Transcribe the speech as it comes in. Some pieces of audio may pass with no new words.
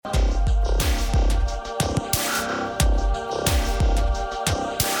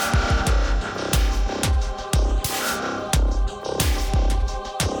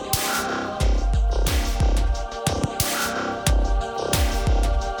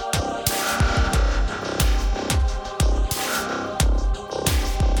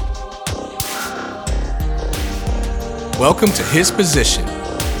Welcome to His Position,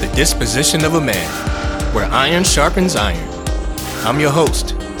 the disposition of a man, where iron sharpens iron. I'm your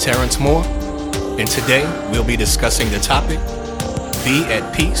host, Terrence Moore, and today we'll be discussing the topic, Be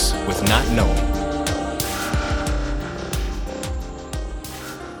at Peace with Not Knowing.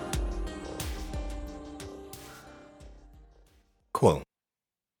 Quote,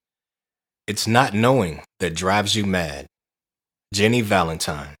 "It's not knowing that drives you mad." Jenny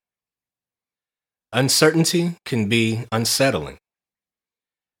Valentine. Uncertainty can be unsettling.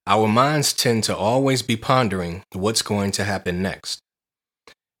 Our minds tend to always be pondering what's going to happen next.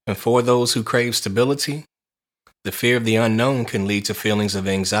 And for those who crave stability, the fear of the unknown can lead to feelings of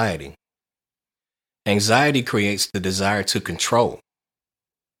anxiety. Anxiety creates the desire to control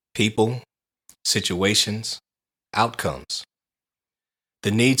people, situations, outcomes.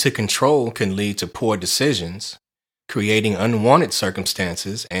 The need to control can lead to poor decisions, creating unwanted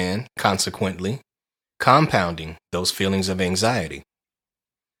circumstances and, consequently, compounding those feelings of anxiety.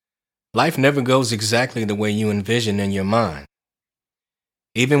 Life never goes exactly the way you envision in your mind.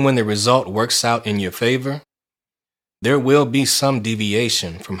 Even when the result works out in your favor, there will be some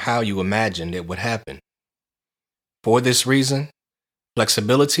deviation from how you imagined it would happen. For this reason,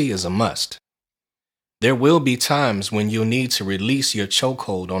 flexibility is a must. There will be times when you'll need to release your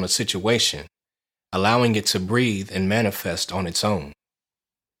chokehold on a situation, allowing it to breathe and manifest on its own.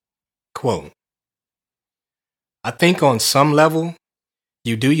 Quote, "I think on some level,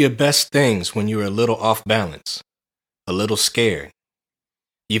 you do your best things when you're a little off balance, a little scared.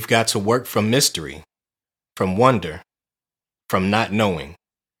 You've got to work from mystery, from wonder, from not knowing."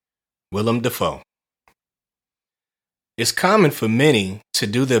 Willem Dafoe. It's common for many to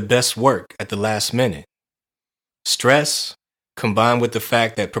do their best work at the last minute. Stress, combined with the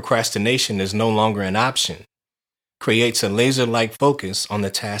fact that procrastination is no longer an option, creates a laser-like focus on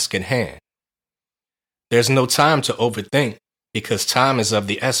the task at hand. There's no time to overthink because time is of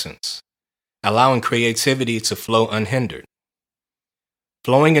the essence, allowing creativity to flow unhindered.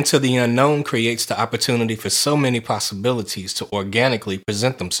 Flowing into the unknown creates the opportunity for so many possibilities to organically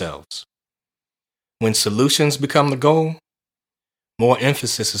present themselves. When solutions become the goal, more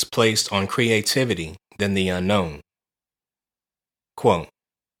emphasis is placed on creativity than the unknown. Quote,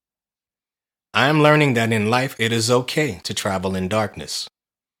 "I am learning that in life it is okay to travel in darkness,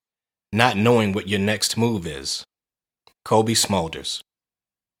 not knowing what your next move is." Cobie Smulders.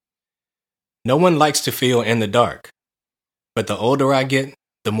 No one likes to feel in the dark, but the older I get,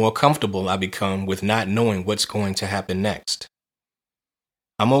 the more comfortable I become with not knowing what's going to happen next.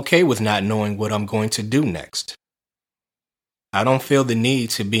 I'm okay with not knowing what I'm going to do next. I don't feel the need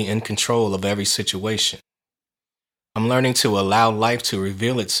to be in control of every situation. I'm learning to allow life to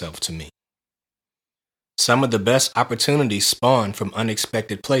reveal itself to me. Some of the best opportunities spawn from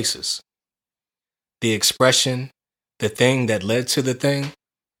unexpected places. The expression, "the thing that led to the thing,"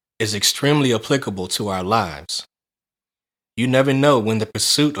 is extremely applicable to our lives. You never know when the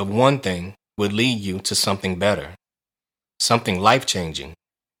pursuit of one thing would lead you to something better, something life-changing.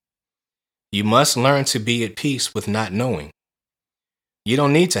 You must learn to be at peace with not knowing. You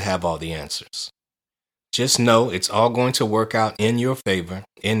don't need to have all the answers. Just know it's all going to work out in your favor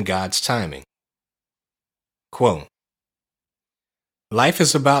in God's timing. Quote, "Life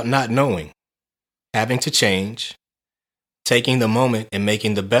is about not knowing, having to change, taking the moment and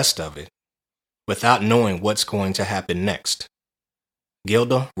making the best of it, without knowing what's going to happen next."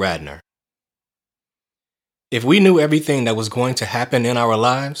 Gilda Radner. If we knew everything that was going to happen in our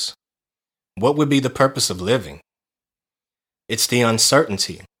lives, what would be the purpose of living? It's the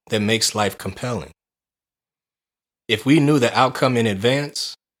uncertainty that makes life compelling. If we knew the outcome in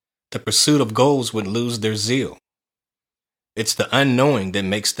advance, the pursuit of goals would lose their zeal. It's the unknowing that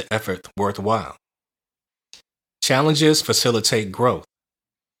makes the effort worthwhile. Challenges facilitate growth,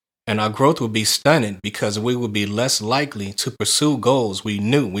 and our growth would be stunted because we would be less likely to pursue goals we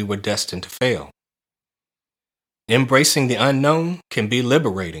knew we were destined to fail. Embracing the unknown can be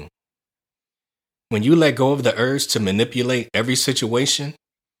liberating. When you let go of the urge to manipulate every situation,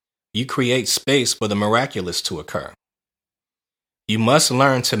 you create space for the miraculous to occur. You must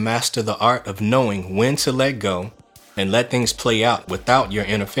learn to master the art of knowing when to let go and let things play out without your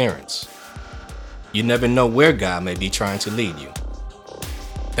interference. You never know where God may be trying to lead you.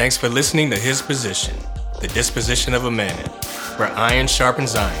 Thanks for listening to His Position, the disposition of a man, where iron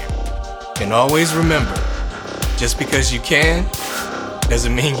sharpens iron. And always remember, just because you can,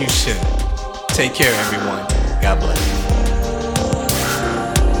 doesn't mean you should. Take care, everyone. God bless.